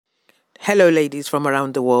Hello, ladies from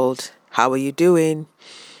around the world. How are you doing?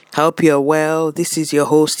 Hope you're well. This is your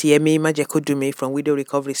host, Yemi Majekodumi from Widow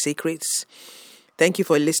Recovery Secrets. Thank you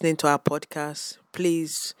for listening to our podcast.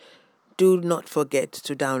 Please do not forget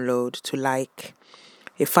to download, to like.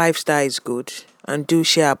 A 5-star is good. And do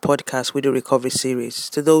share our podcast, Widow Recovery Series,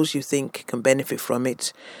 to those you think can benefit from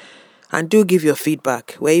it. And do give your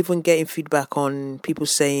feedback. We're even getting feedback on people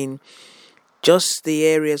saying just the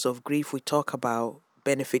areas of grief we talk about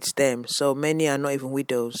benefits them. So many are not even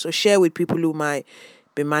widows. So share with people who might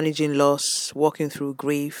be managing loss, walking through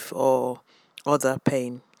grief or other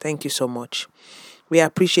pain. Thank you so much. We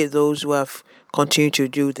appreciate those who have continued to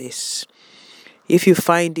do this. If you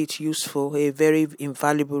find it useful, a very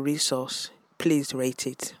invaluable resource, please rate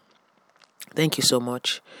it. Thank you so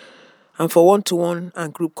much. And for one-to-one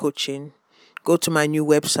and group coaching, go to my new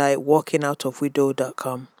website,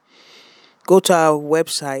 walkingoutofwidow.com. Go to our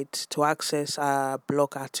website to access our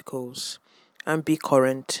blog articles and be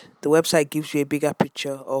current. The website gives you a bigger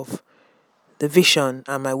picture of the vision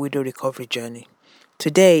and my widow recovery journey.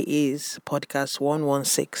 Today is podcast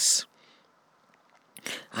 116.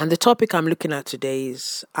 And the topic I'm looking at today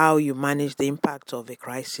is how you manage the impact of a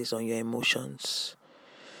crisis on your emotions.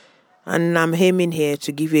 And I'm aiming here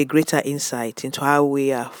to give you a greater insight into how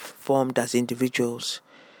we are formed as individuals.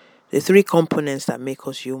 The 3 components that make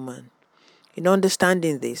us human. In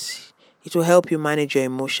understanding this, it will help you manage your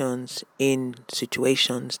emotions in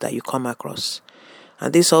situations that you come across.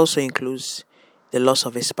 And this also includes the loss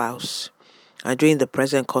of a spouse and during the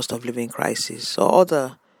present cost of living crisis or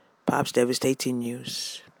other perhaps devastating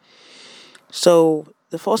news. So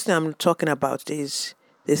the first thing I'm talking about is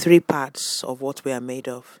the 3 parts of what we are made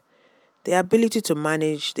of. The ability to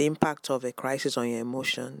manage the impact of a crisis on your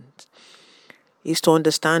emotions is to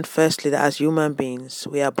understand firstly that as human beings,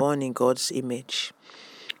 we are born in God's image.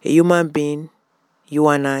 A human being, you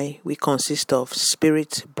and I, we consist of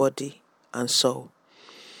spirit, body, and soul.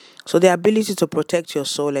 So the ability to protect your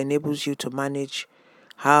soul enables you to manage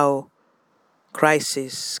how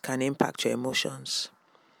crisis can impact your emotions.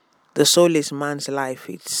 The soul is man's life.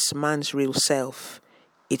 It's man's real self.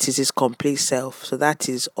 It is his complete self. So that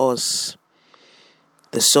is us,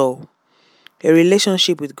 the soul. A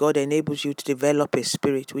relationship with God enables you to develop a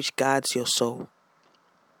spirit which guards your soul.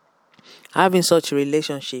 Having such a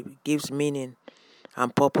relationship gives meaning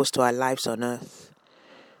and purpose to our lives on earth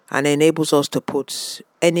and enables us to put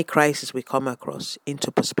any crisis we come across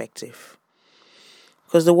into perspective.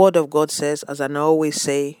 Because the Word of God says, as I always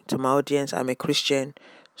say to my audience, I'm a Christian,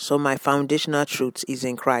 so my foundational truth is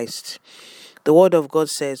in Christ. The Word of God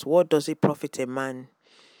says, what does it profit a man?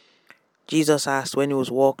 Jesus asked when he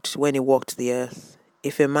walked the earth,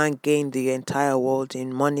 if a man gained the entire world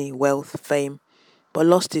in money, wealth, fame, but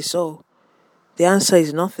lost his soul, the answer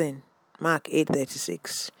is nothing. Mark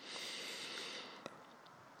 8:36.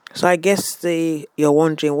 So I guess you're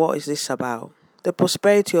wondering, what is this about? The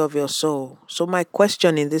prosperity of your soul. So my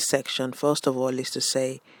question in this section, first of all, is to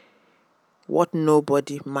say, what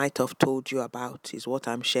nobody might have told you about is what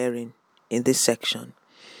I'm sharing in this section.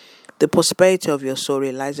 The prosperity of your soul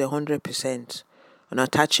relies 100% on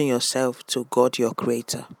attaching yourself to God, your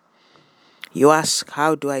Creator. You ask,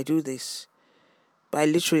 how do I do this? By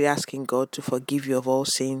literally asking God to forgive you of all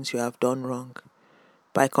sins you have done wrong.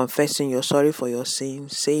 By confessing you're sorry for your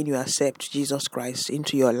sins, saying you accept Jesus Christ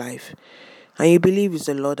into your life, and you believe He's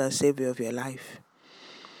the Lord and Savior of your life.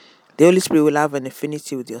 The Holy Spirit will have an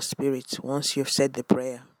affinity with your spirit once you've said the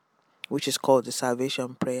prayer, which is called the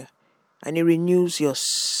salvation prayer, and it renews your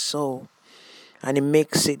soul. And it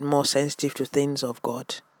makes it more sensitive to things of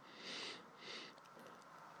God.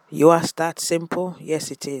 You ask, that simple?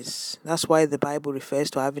 Yes, it is. That's why the Bible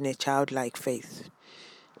refers to having a childlike faith.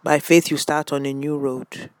 By faith, you start on a new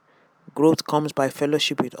road. Growth comes by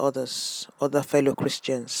fellowship with others, other fellow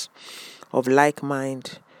Christians of like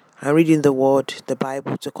mind, and reading the Word, the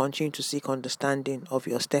Bible, to continue to seek understanding of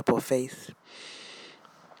your step of faith.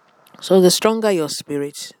 So the stronger your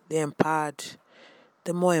spirit, the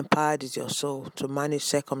more empowered is your soul to manage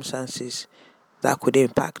circumstances that could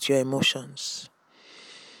impact your emotions.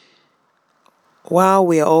 While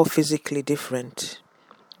we are all physically different,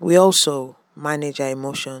 we also manage our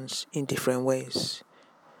emotions in different ways.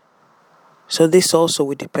 So this also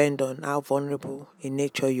will depend on how vulnerable in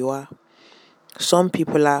nature you are. Some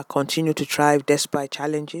people continue to thrive despite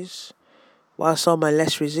challenges, while some are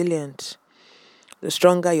less resilient. The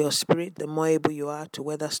stronger your spirit, the more able you are to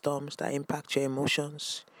weather storms that impact your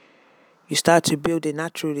emotions. You start to build a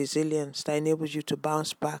natural resilience that enables you to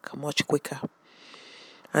bounce back much quicker.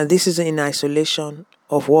 And this is in isolation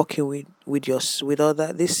of working with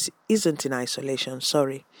other. This isn't in isolation,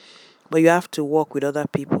 but you have to work with other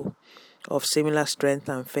people of similar strength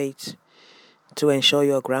and faith to ensure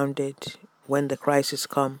you're grounded when the crisis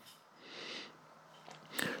comes.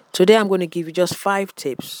 Today I'm going to give you just 5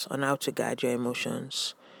 tips on how to guide your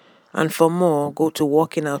emotions. And for more, go to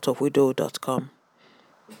walkingoutofwidow.com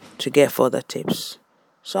to get further tips.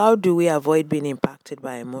 So how do we avoid being impacted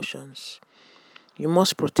by emotions? You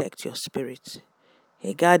must protect your spirit.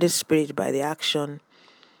 A guided spirit by the action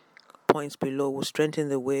points below will strengthen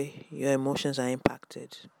the way your emotions are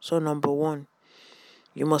impacted. So number 1,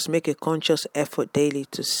 you must make a conscious effort daily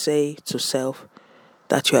to say to self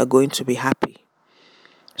that you are going to be happy.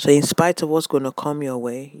 So in spite of what's going to come your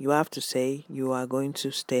way, you have to say you are going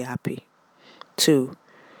to stay happy. 2,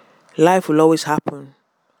 life will always happen.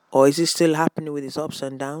 Or is it still happening with its ups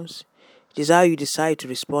and downs? It is how you decide to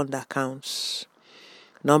respond that counts.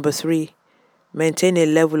 Number 3, maintain a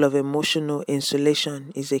level of emotional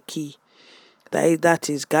insulation is a key. That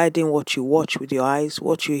is guiding what you watch with your eyes,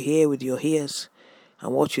 what you hear with your ears,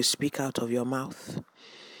 and what you speak out of your mouth.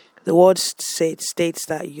 The word states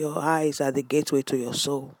that your eyes are the gateway to your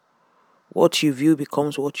soul. What you view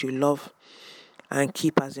becomes what you love and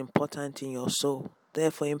keep as important in your soul,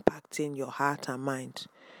 therefore impacting your heart and mind,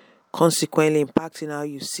 consequently impacting how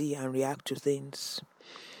you see and react to things.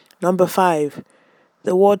 Number 5,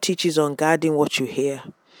 the word teaches on guarding what you hear.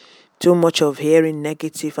 Too much of hearing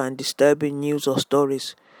negative and disturbing news or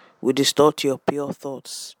stories will distort your pure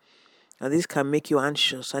thoughts, and this can make you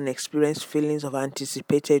anxious and experience feelings of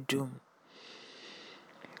anticipated doom.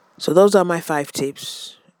 So those are my 5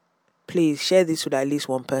 tips. Please share this with at least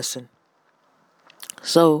one person.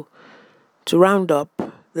 So, to round up,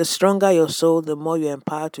 the stronger your soul, the more you're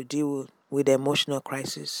empowered to deal with emotional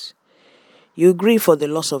crisis. You grieve for the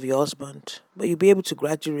loss of your husband, but you'll be able to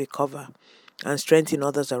gradually recover and strengthen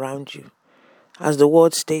others around you. As the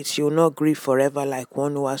word states, you will not grieve forever like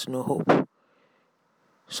one who has no hope.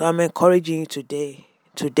 So I'm encouraging you today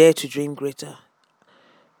to dare to dream greater.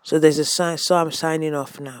 So there's a sign. So I'm signing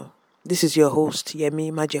off now. This is your host,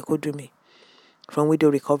 Yemi Majekodumi, from Widow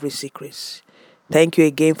Recovery Secrets. Thank you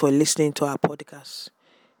again for listening to our podcast.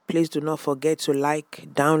 Please do not forget to like,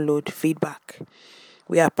 download, feedback.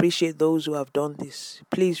 We appreciate those who have done this.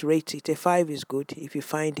 Please rate it. A 5 is good if you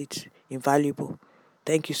find it invaluable.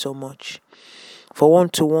 Thank you so much. For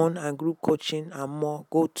one-to-one and group coaching and more,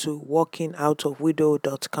 go to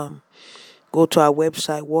walkingoutofwidow.com. Go to our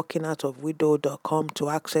website, walkingoutofwidow.com, to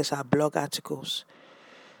access our blog articles.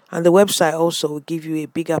 And the website also will give you a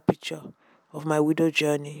bigger picture of my widow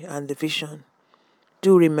journey and the vision.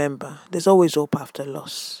 Do remember, there's always hope after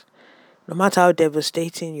loss. No matter how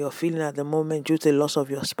devastating you're feeling at the moment due to the loss of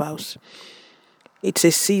your spouse, it's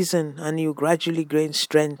a season and you gradually gain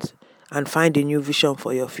strength and find a new vision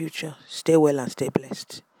for your future. Stay well and stay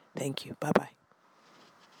blessed. Thank you. Bye-bye.